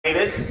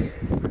metres.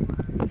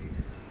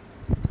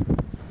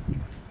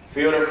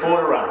 Field of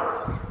 4 to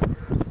run.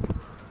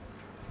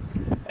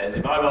 As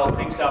the mobile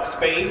picks up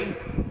speed.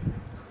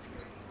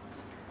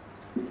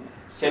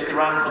 Set to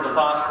run for the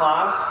fast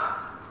class.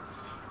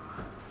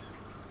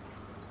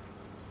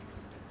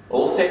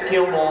 All set,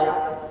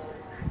 Kilmore.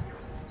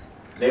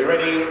 They're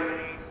ready.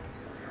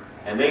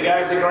 And there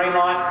goes the green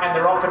light, and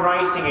they're off and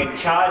racing. And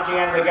charging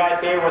out of the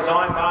gate there was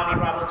I'm Barney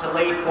Rubble to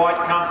lead quite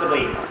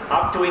comfortably.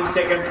 Up to in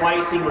second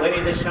placing,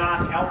 Lenny the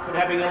Shark. Alfred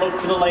having a look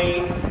for the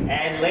lead.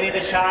 And Lenny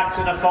the Shark's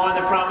going to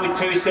find the front with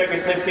 2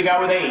 circuits left to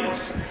go with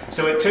ease.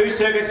 So with 2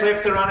 circuits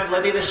left to run, and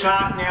Lenny the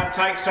Shark now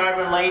takes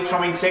over and leads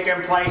from in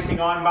second placing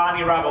I'm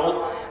Barney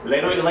Rubble.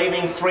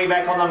 Leaving 3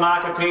 back on the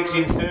marker picks.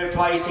 In third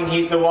placing,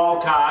 here's the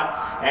wild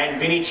card. And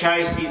Vinny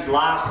Chase is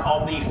last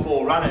of the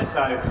 4 runners.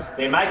 So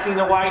they're making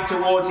the way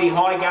towards the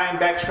high game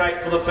back straight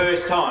for the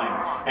first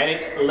time. And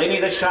it's Lenny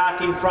the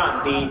Shark in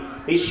front.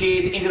 This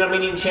year's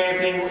Inter-Dominion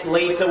champion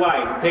leads the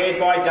way, prepared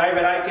by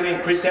David Aiken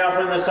and Chris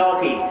Alfred and the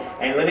Sulky.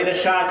 And Lenny the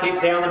Shark heads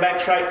down the back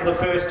straight for the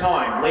first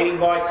time, leading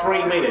by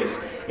 3 metres.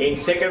 In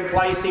second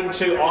placing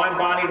to I'm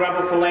Barney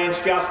Rubble for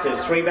Lance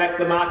Justice. 3 back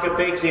the marker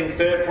pegs. In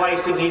third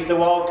placing, here's the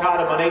wild card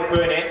of Monique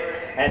Burnett.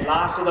 And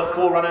last of the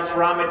 4 runners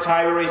for Ahmed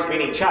Taylor is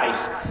Vinny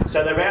Chase.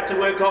 So they're out to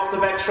work off the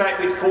back straight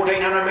with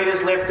 1,400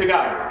 metres left to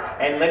go.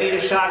 And Lenny the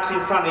Shark's in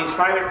front, his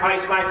favourite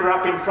pacemaker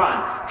up in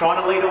front,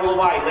 trying to lead all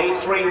the way.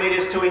 Leads 3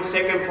 metres to in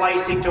second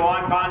placing to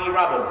I'm Barney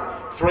Rubble.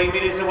 3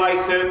 metres away,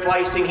 third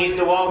placing, here's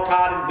the wild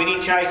card, and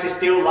Vinny Chase is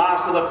still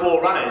last of the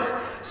 4 runners.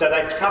 So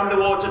they've come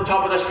towards the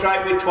top of the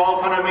straight with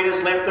 1,200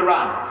 metres left to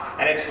run.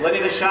 And it's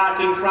Lenny the Shark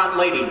in front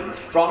leading.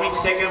 From in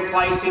second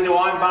placing to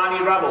I'm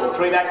Barney Rubble.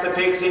 3 back the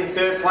pegs. In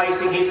third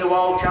placing, here's the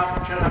wild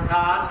card.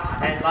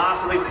 And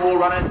last of the 4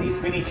 runners is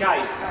Vinny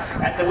Chase.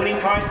 At the winning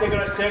post, they've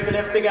got a circuit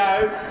left to go.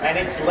 And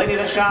it's Lenny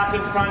the Shark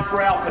in front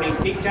for Alfred. He's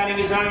dictating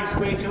his own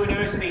speed to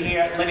adversity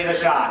here at Lenny the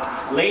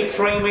Shark. Leads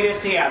 3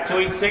 metres here. To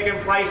in second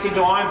placing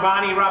to I'm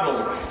Barney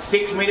Rubble.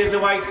 6 metres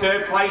away,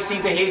 third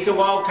placing to here's the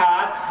wild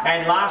card.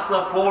 And last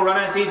of the 4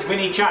 runners is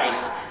Vinny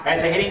Chase.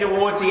 As they're heading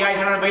towards the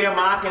 800 metre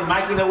mark and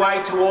making the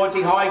way towards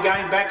the high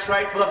game back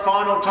straight for the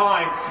final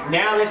time.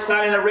 Now they're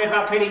starting to rev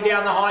up, heading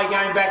down the high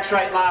game back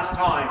straight last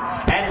time.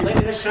 And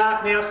Lenny the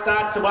Shark now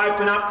starts to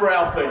open up for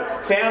Alfred.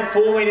 Found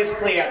 4 metres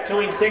clear. 2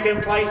 in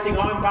second placing,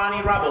 I'm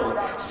Barney Rubble.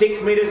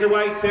 6 metres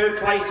away, third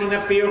placing the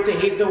field to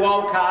here's the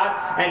wild card.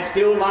 And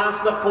still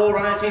last of the 4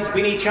 runners is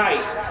Vinny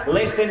Chase.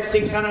 Less than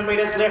 600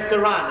 metres left to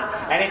run.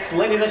 And it's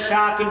Lenny the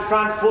Shark in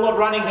front, full of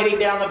running, heading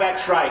down the back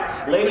straight.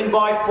 Leading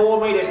by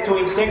 4 metres to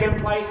in second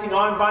placing,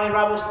 I'm Barney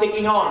Rubble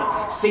sticking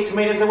on. 6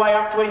 metres away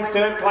up to in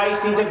third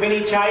place into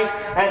Vinny Chase,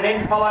 and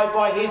then followed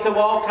by here's the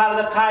wild card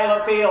of the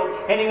Taylor field,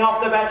 heading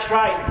off the back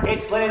straight.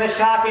 It's Lenny the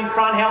Shark in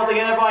front, held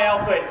together by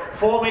Alfred.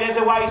 4 metres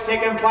away,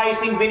 second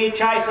placing Vinny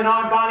Chase and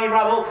I'm Barney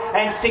Rubble,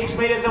 and 6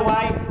 metres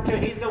away to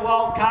here's the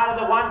wild card of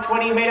the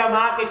 120 metre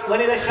mark. It's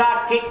Lenny the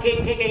Shark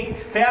kicking.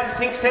 Found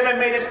 6-7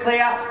 metres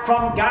clear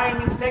from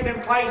game in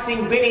second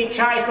placing Vinny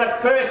Chase,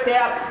 but first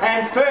out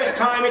and first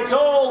time it's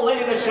all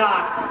Lenny the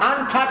Shark.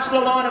 Untouched the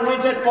line and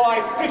wins it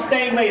by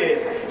 15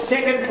 metres.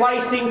 Second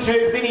placing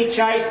to Vinny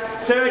Chase,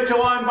 third to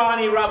I'm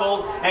Barney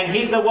Rubble, and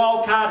here's the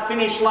wild card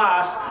finish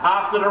last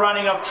after the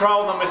running of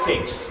trial number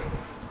 6.